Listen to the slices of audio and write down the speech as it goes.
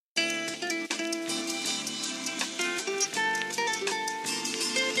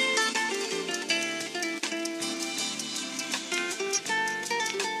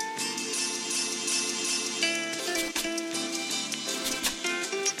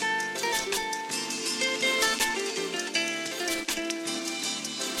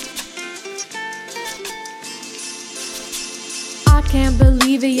can't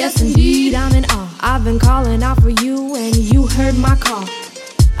believe it, yes indeed, I'm in awe. I've been calling out for you and you heard my call.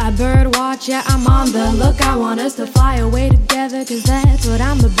 I bird watch, yeah, I'm on the look. I want us to fly away together, cause that's what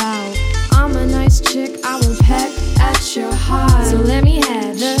I'm about. I'm a nice chick, I won't peck at your heart. So let me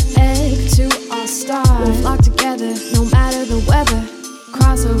have the egg to our star. We'll flock together, no matter the weather.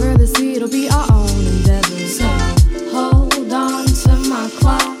 Cross over the sea, it'll be our own endeavor. So hold on to my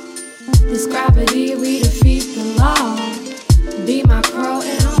claw. This gravity, we defeat the law. Be my crow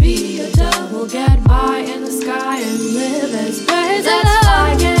and I'll be your dove. We'll get by in the sky and live as birds. Let's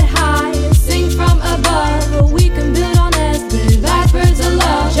fly, get high, sing from above. But we can build on this, live as birds of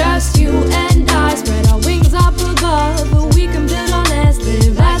love. Just you and I, spread our wings up above. But we can build on this,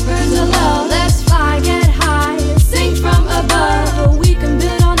 live as birds of love. Let's fly, get high, sing from above. But we can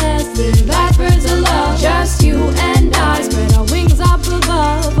build on this, live as birds of love. Just you and I, spread our wings up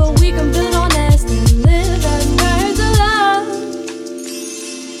above. But we can build on this and live as birds of love.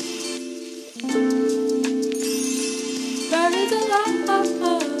 Birds of love.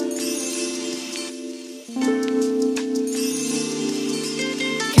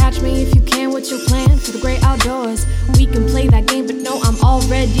 Catch me if you can, what's your plan for the great outdoors? We can play that game, but no, I'm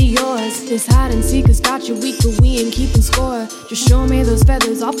already yours. This hide and seek has got you weak, but we ain't keeping score. Just show me those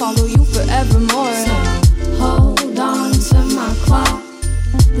feathers, I'll follow you forevermore. So hold on to my claw.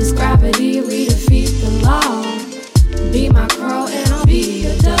 This gravity, we defeat the law. Be my crow and I'll be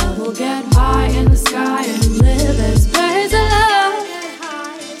your dove. We'll get high in the sky and live as birds of love. Get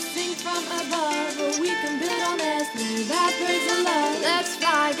high, sing from above, but we can build on this, live as birds of love. Let's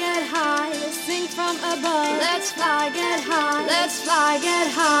fly, get high, sing from above. Let's fly, get high, let's fly, get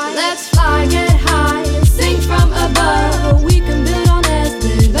high. Let's fly, get high, sing from above.